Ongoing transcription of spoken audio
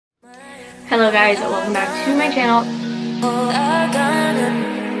Hello guys, welcome back to my channel.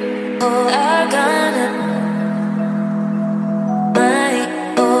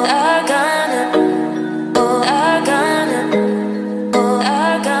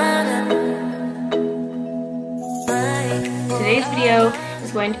 Today's video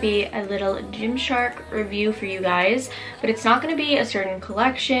is going to be a little Gymshark review for you guys, but it's not going to be a certain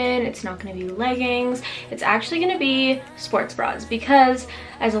collection, it's not going to be leggings, it's actually going to be sports bras because,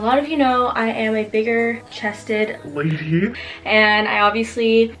 as a lot of you know, I am a bigger chested lady and I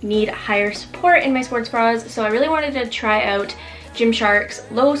obviously need higher support in my sports bras, so I really wanted to try out Gymshark's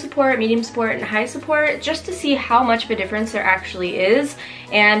low support, medium support, and high support just to see how much of a difference there actually is,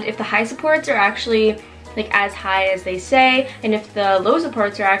 and if the high supports are actually like as high as they say, and if the low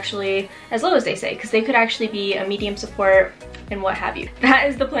supports are actually as low as they say, because they could actually be a medium support and what have you. That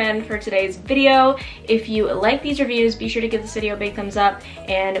is the plan for today's video. If you like these reviews, be sure to give this video a big thumbs up,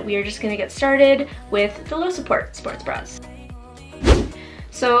 and we are just gonna get started with the low support sports bras.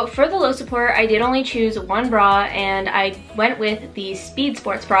 So for the low support, I did only choose one bra, and I went with the Speed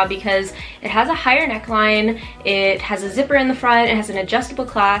Sports Bra because it has a higher neckline, it has a zipper in the front, it has an adjustable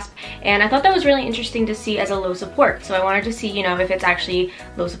clasp, and I thought that was really interesting to see as a low support. So I wanted to see, you know, if it's actually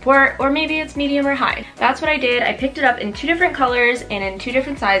low support or maybe it's medium or high. That's what I did. I picked it up in 2 different colors and in 2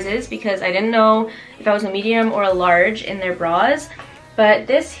 different sizes because I didn't know if I was a medium or a large in their bras. But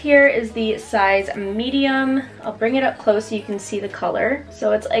this here is the size medium. I'll bring it up close so you can see the color.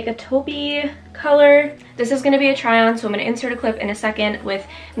 So it's like a taupey color. This is going to be a try-on, so I'm going to insert a clip in a second with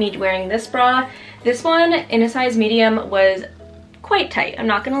me wearing this bra. This one in a size medium was quite tight, I'm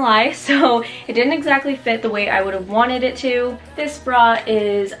not gonna lie, so it didn't exactly fit the way I would have wanted it to. This bra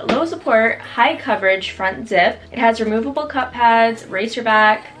is low support, high coverage front zip. It has removable cup pads, racer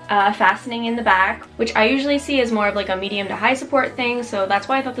back, fastening in the back, which I usually see as more of like a medium to high support thing, so that's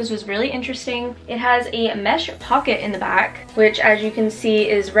why I thought this was really interesting. It has a mesh pocket in the back, which as you can see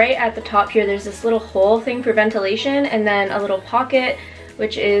is right at the top here. There's this little hole thing for ventilation, and then a little pocket,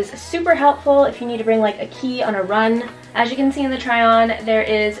 which is super helpful if you need to bring like a key on a run. As you can see in the try-on, there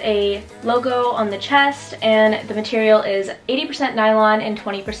is a logo on the chest, and the material is 80% nylon and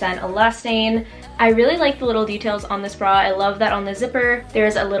 20% elastane. I really like the little details on this bra. I love that on the zipper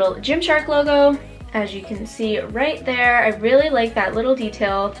there's a little Gymshark logo, as you can see right there. I really like that little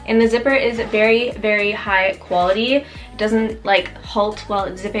detail, and the zipper is very, very high quality. It doesn't like halt while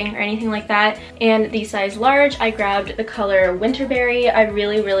it's zipping or anything like that. And the size large, I grabbed the color Winterberry. I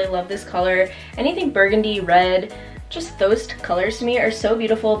really, really love this color. Anything burgundy, red, just those colors to me are so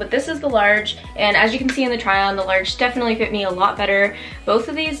beautiful, but this is the large, and as you can see in the try-on, the large definitely fit me a lot better. Both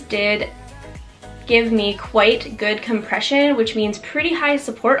of these did give me quite good compression, which means pretty high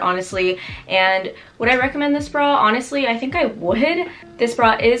support, honestly. And would I recommend this bra? Honestly, I think I would. This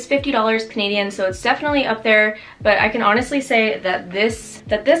bra is $50 Canadian, so it's definitely up there, but I can honestly say that this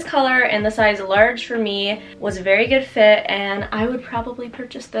color and the size large for me was a very good fit, and I would probably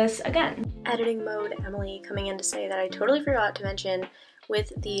purchase this again. Editing mode, Emily coming in to say that I totally forgot to mention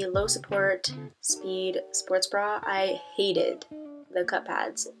with the low support Speed Sports Bra, I hated the cup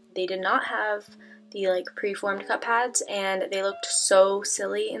pads. They did not have the like preformed cup pads, and they looked so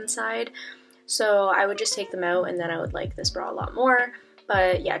silly inside, so I would just take them out and then I would like this bra a lot more.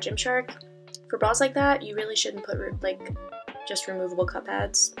 But yeah, Gymshark, for bras like that, you really shouldn't put like just removable cup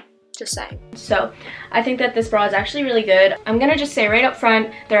pads. Just saying. So I think that this bra is actually really good. I'm gonna just say right up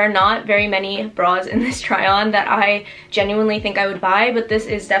front, there are not very many bras in this try-on that I genuinely think I would buy, but this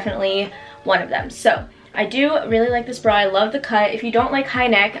is definitely one of them. So I do really like this bra. I love the cut. If you don't like high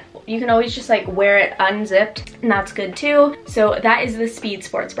neck, you can always just like wear it unzipped, and that's good too. So that is the Speed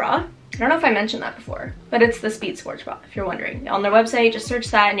Sports Bra. I don't know if I mentioned that before, but it's the Speed Sports Bra, if you're wondering. On their website, just search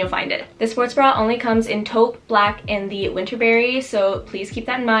that and you'll find it. This sports bra only comes in taupe, black, and the Winterberry, so please keep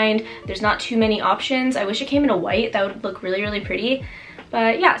that in mind. There's not too many options. I wish it came in a white. That would look really, really pretty.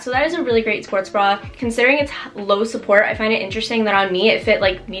 But yeah, so that is a really great sports bra. Considering it's low support, I find it interesting that on me it fit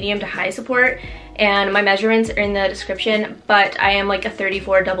like medium to high support, and my measurements are in the description, but I am like a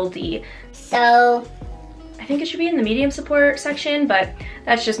 34 double D. So I think it should be in the medium support section, but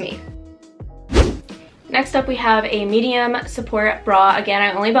that's just me. Next up, we have a medium support bra. Again,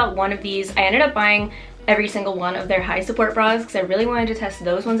 I only bought one of these. I ended up buying every single one of their high support bras because I really wanted to test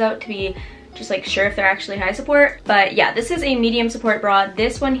those ones out to be just like sure if they're actually high support. But yeah, this is a medium support bra.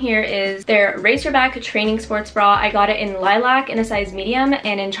 This one here is their Racerback Training Sports Bra. I got it in lilac in a size medium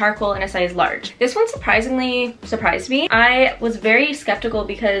and in charcoal in a size large. This one surprisingly surprised me. I was very skeptical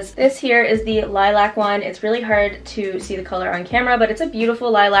because this here is the lilac one. It's really hard to see the color on camera, but it's a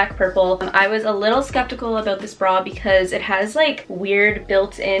beautiful lilac purple. I was a little skeptical about this bra because it has like weird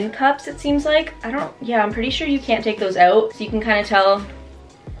built-in cups, it seems like. I'm pretty sure you can't take those out, so you can kind of tell.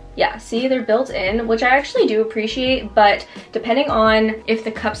 Yeah, see, they're built in, which I actually do appreciate, but depending on if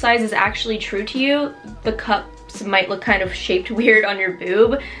the cup size is actually true to you, the cups might look kind of shaped weird on your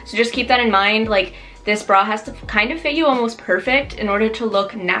boob. So just keep that in mind. Like, this bra has to kind of fit you almost perfect in order to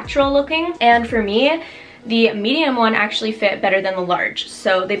look natural looking. And for me, the medium one actually fit better than the large,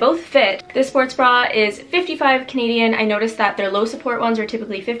 so they both fit. This sports bra is 55 Canadian. I noticed that their low support ones are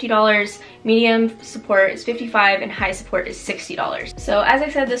typically $50, medium support is $55, and high support is $60. So as I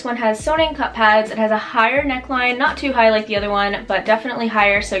said, this one has sewn-in cup pads. It has a higher neckline, not too high like the other one, but definitely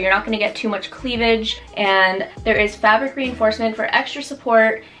higher, so you're not going to get too much cleavage. And there is fabric reinforcement for extra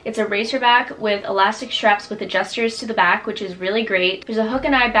support. It's a racerback with elastic straps with adjusters to the back, which is really great. There's a hook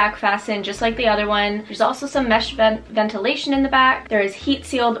and eye back fasten just like the other one. There's also some mesh ventilation in the back. There is heat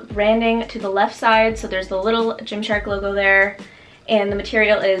sealed branding to the left side, so there's the little Gymshark logo there. And the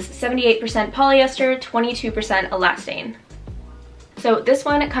material is 78% polyester, 22% elastane. So this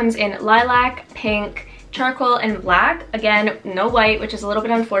one comes in lilac, pink, charcoal, and black. Again, no white, which is a little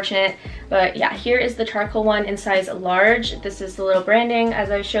bit unfortunate, but yeah, here is the charcoal one in size large. This is the little branding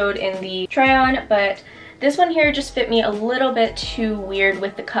as I showed in the try-on, but this one here just fit me a little bit too weird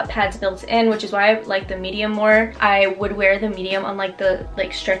with the cup pads built in, which is why I like the medium more. I would wear the medium on like the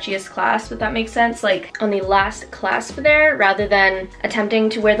stretchiest clasp, if that makes sense, like on the last clasp there, rather than attempting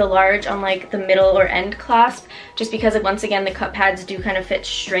to wear the large on like the middle or end clasp, just because once again the cup pads do kind of fit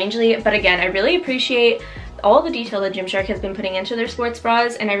strangely. But again, I really appreciate all the detail that Gymshark has been putting into their sports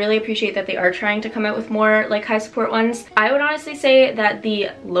bras, and I really appreciate that they are trying to come out with more like high support ones. I would honestly say that the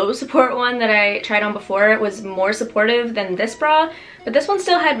low support one that I tried on before was more supportive than this bra, but this one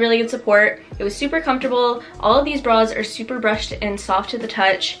still had really good support. It was super comfortable. All of these bras are super brushed and soft to the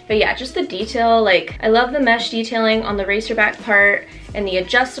touch. But yeah, just the detail, like I love the mesh detailing on the racerback part, and the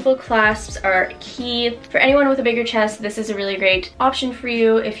adjustable clasps are key. For anyone with a bigger chest, this is a really great option for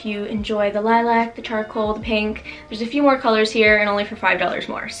you if you enjoy the lilac, the charcoal, the pink. There's a few more colors here and only for $5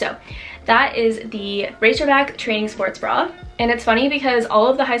 more. So that is the Racerback Training Sports Bra. And it's funny because all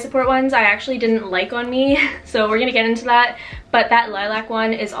of the high support ones I actually didn't like on me, so we're gonna get into that. But that lilac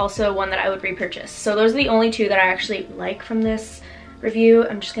one is also one that I would repurchase. So those are the only two that I actually like from this review.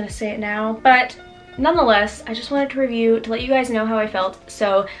 I'm just gonna say it now. But nonetheless, I just wanted to review to let you guys know how I felt.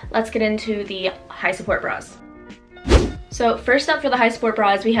 So let's get into the high support bras. So first up for the high support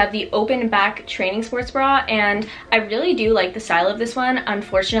bras, we have the open back training sports bra, and I really do like the style of this one.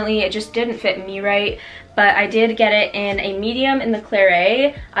 Unfortunately, it just didn't fit me right, but I did get it in a medium in the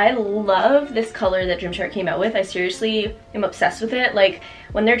claret. I love this color that Gymshark came out with. I seriously am obsessed with it. Like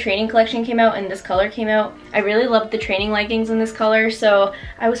when their training collection came out and this color came out, I really loved the training leggings in this color, so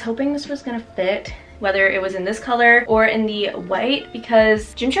I was hoping this was gonna fit, whether it was in this color or in the white,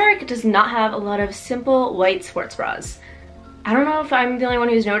 because Gymshark does not have a lot of simple white sports bras. I don't know if I'm the only one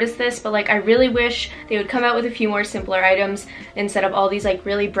who's noticed this, but like I really wish they would come out with a few more simpler items instead of all these like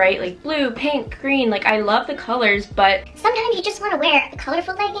really bright like blue, pink, green. Like I love the colors, but sometimes you just want to wear a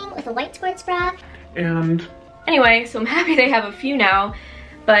colorful legging with a white sports bra. And anyway, so I'm happy they have a few now.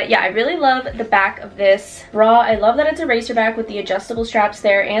 But yeah, I really love the back of this bra. I love that it's a racerback with the adjustable straps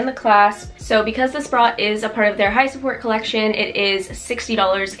there and the clasp. So because this bra is a part of their high support collection, it is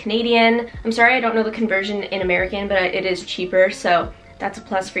 $60 Canadian. I'm sorry I don't know the conversion in American, but it is cheaper, so that's a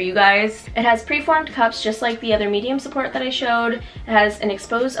plus for you guys. It has preformed cups just like the other medium support that I showed. It has an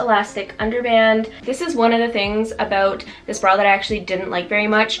exposed elastic underband. This is one of the things about this bra that I actually didn't like very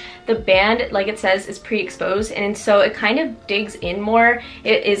much. The band, like it says, is pre-exposed, and so it kind of digs in more.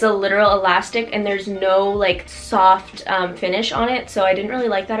 It is a literal elastic and there's no like soft finish on it, so I didn't really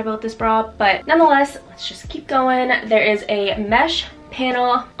like that about this bra. But nonetheless, let's just keep going. There is a mesh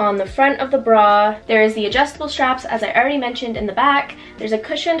panel on the front of the bra. There is the adjustable straps, as I already mentioned, in the back. There's a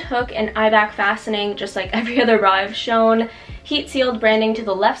cushioned hook and eye back fastening, just like every other bra I've shown. Heat sealed branding to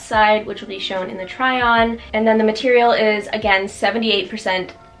the left side, which will be shown in the try-on. And then the material is, again,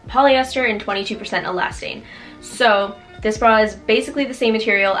 78% polyester and 22% elastane. So this bra is basically the same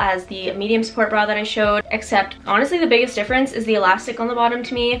material as the medium support bra that I showed, except honestly the biggest difference is the elastic on the bottom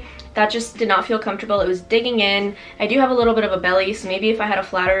to me. That just did not feel comfortable. It was digging in. I do have a little bit of a belly, so maybe if I had a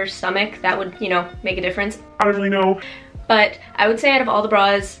flatter stomach, that would, you know, make a difference. I don't really know. But I would say out of all the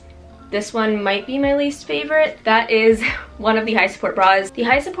bras, this one might be my least favorite. That is one of the high support bras. The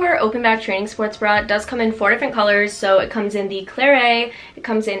high support open back training sports bra does come in 4 different colors. So it comes in the claret, it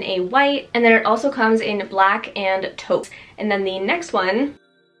comes in a white, and then it also comes in black and taupe. And then the next one,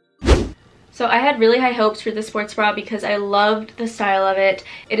 so I had really high hopes for this sports bra because I loved the style of it.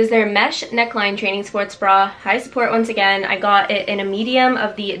 It is their mesh neckline training sports bra, high support once again. I got it in a medium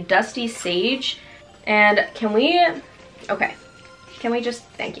of the Dusty Sage. And can we just,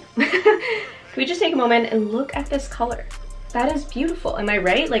 thank you. Can we just take a moment and look at this color? That is beautiful, am I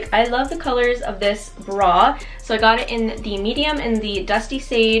right? Like, I love the colors of this bra. So I got it in the medium in the Dusty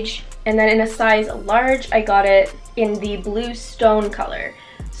Sage, and then in a size large, I got it in the blue stone color.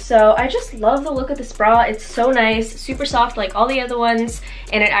 So I just love the look of this bra. It's so nice, super soft like all the other ones,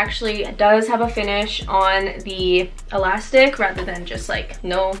 and it actually does have a finish on the elastic rather than just like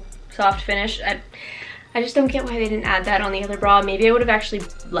no soft finish. I just don't get why they didn't add that on the other bra. Maybe I would have actually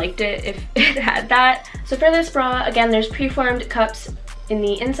liked it if it had that. So for this bra, again, there's preformed cups in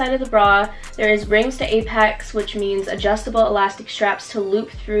the inside of the bra. There is rings to apex, which means adjustable elastic straps to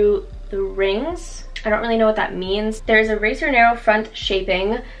loop through the rings. I don't really know what that means. There's a racer narrow front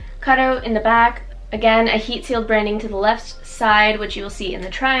shaping, cutout in the back. Again, a heat sealed branding to the left side, which you will see in the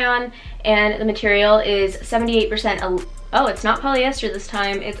try-on. And the material is 78%, oh, it's not polyester this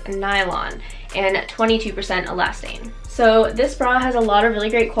time, it's nylon, and 22% elastane. So this bra has a lot of really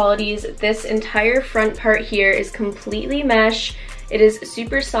great qualities. This entire front part here is completely mesh. It is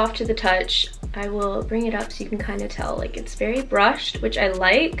super soft to the touch. I will bring it up so you can kind of tell, like it's very brushed, which I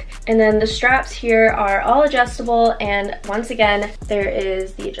like. And then the straps here are all adjustable, and once again, there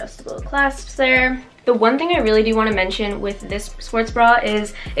is the adjustable clasps there. The one thing I really do want to mention with this sports bra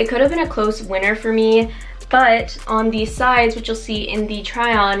is it could have been a close winner for me, but on the sides, which you'll see in the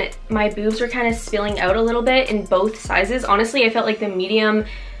try-on, my boobs were kind of spilling out a little bit in both sizes. Honestly, I felt like the medium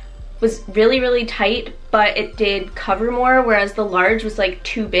was really tight, but it did cover more, whereas the large was like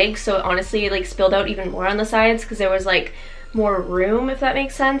too big, so honestly it like spilled out even more on the sides because there was like more room, if that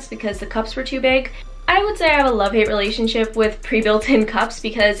makes sense, because the cups were too big. I would say I have a love-hate relationship with pre-built-in cups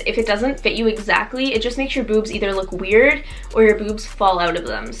because if it doesn't fit you exactly, it just makes your boobs either look weird or your boobs fall out of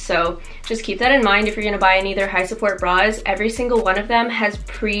them. So just keep that in mind if you're gonna buy any of their high support bras. Every single one of them has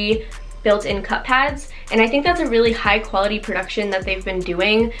pre-built-in cup pads, and I think that's a really high quality production that they've been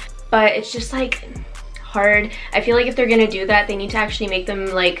doing, but it's just like hard. I feel like if they're gonna do that, they need to actually make them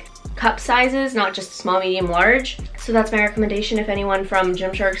like cup sizes, not just small, medium, large. So that's my recommendation if anyone from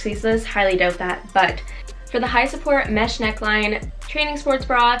GYMSHARK sees this. Highly doubt that. But for the high support mesh neckline training sports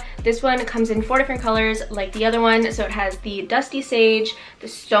bra, this one comes in 4 different colors like the other one. So it has the Dusty Sage, the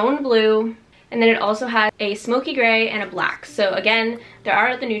Stone Blue, and then it also has a smoky gray and a black. So again, there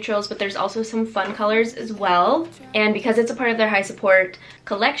are the neutrals, but there's also some fun colors as well. And because it's a part of their high support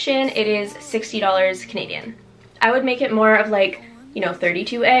collection, it is $60 Canadian. I would make it more of like, you know,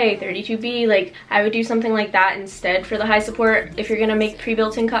 32A, 32B, like I would do something like that instead for the high support if you're gonna make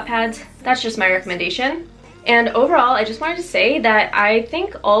pre-built-in cup pads. That's just my recommendation. And overall, I just wanted to say that I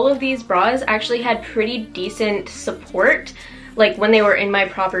think all of these bras actually had pretty decent support, like when they were in my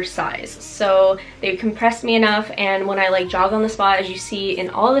proper size. So they compressed me enough, and when I like jog on the spot, as you see in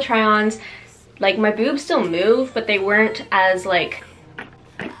all the try-ons, like my boobs still move, but they weren't as like,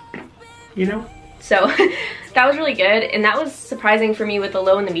 you know? So that was really good, and that was surprising for me with the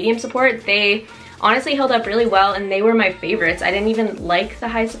low and the medium support. They honestly held up really well, and they were my favorites. I didn't even like the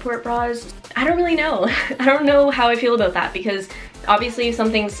high support bras. I don't really know. I don't know how I feel about that, because obviously if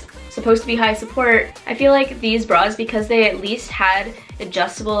something's supposed to be high support, I feel like these bras, because they at least had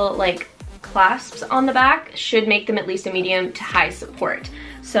adjustable like clasps on the back, should make them at least a medium to high support.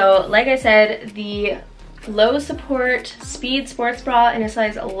 So like I said, the low support speed sports bra in a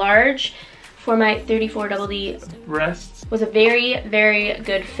size large for my 34 double D breasts was a very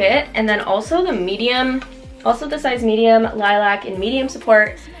good fit. And then also the medium, also the size medium, lilac and medium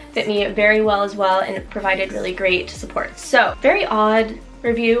support fit me very well as well and provided really great support. So very odd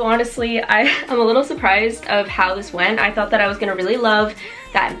review, honestly. I'm a little surprised of how this went. I thought that I was gonna really love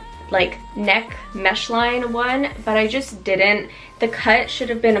that like neck mesh line one, but I just didn't. The cut should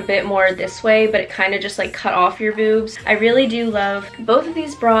have been a bit more this way, but it kind of just like cut off your boobs. I really do love both of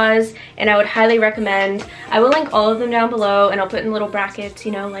these bras, and I would highly recommend. I will link all of them down below, and I'll put in little brackets,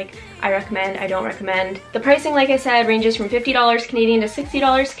 you know, like I recommend, I don't recommend. The pricing, like I said, ranges from $50 Canadian to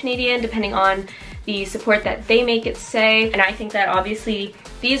 $60 Canadian, depending on the support that they make it say. And I think that obviously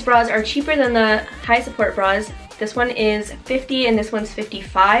these bras are cheaper than the high support bras. This one is $50 and this one's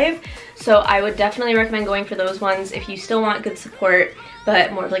 $55. So I would definitely recommend going for those ones if you still want good support,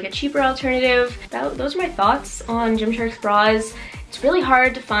 but more of like a cheaper alternative. Those are my thoughts on GYMSHARK's bras. It's really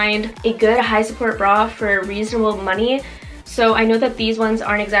hard to find a good high support bra for reasonable money. So I know that these ones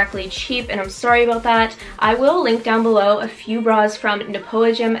aren't exactly cheap, and I'm sorry about that. I will link down below a few bras from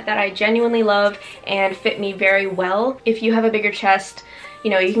Gym that I genuinely love and fit me very well. If you have a bigger chest,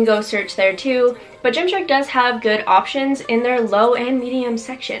 you know, you can go search there too. But Gymshark does have good options in their low and medium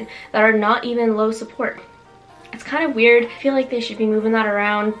section that are not even low support. It's kind of weird. I feel like they should be moving that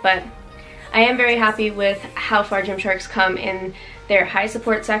around, but I am very happy with how far Gymshark's come in their high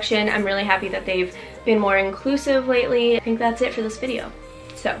support section. I'm really happy that they've been more inclusive lately. I think that's it for this video.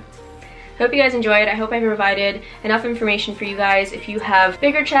 So, hope you guys enjoyed. I hope I provided enough information for you guys. If you have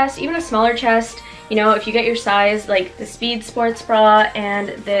bigger chest, even a smaller chest, you know, if you get your size, like the Speed Sports Bra and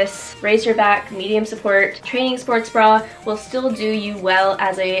this Raise Your Back Medium Support Training Sports Bra will still do you well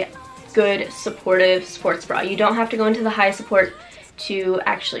as a good supportive sports bra. You don't have to go into the high support to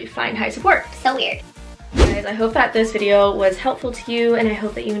actually find high support. So weird. Guys, I hope that this video was helpful to you, and I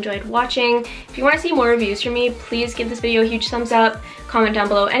hope that you enjoyed watching. If you want to see more reviews from me, please give this video a huge thumbs up. Comment down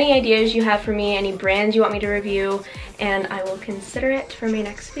below any ideas you have for me, any brands you want me to review, and I will consider it for my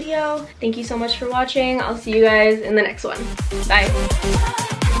next video. Thank you so much for watching. I'll see you guys in the next one. Bye.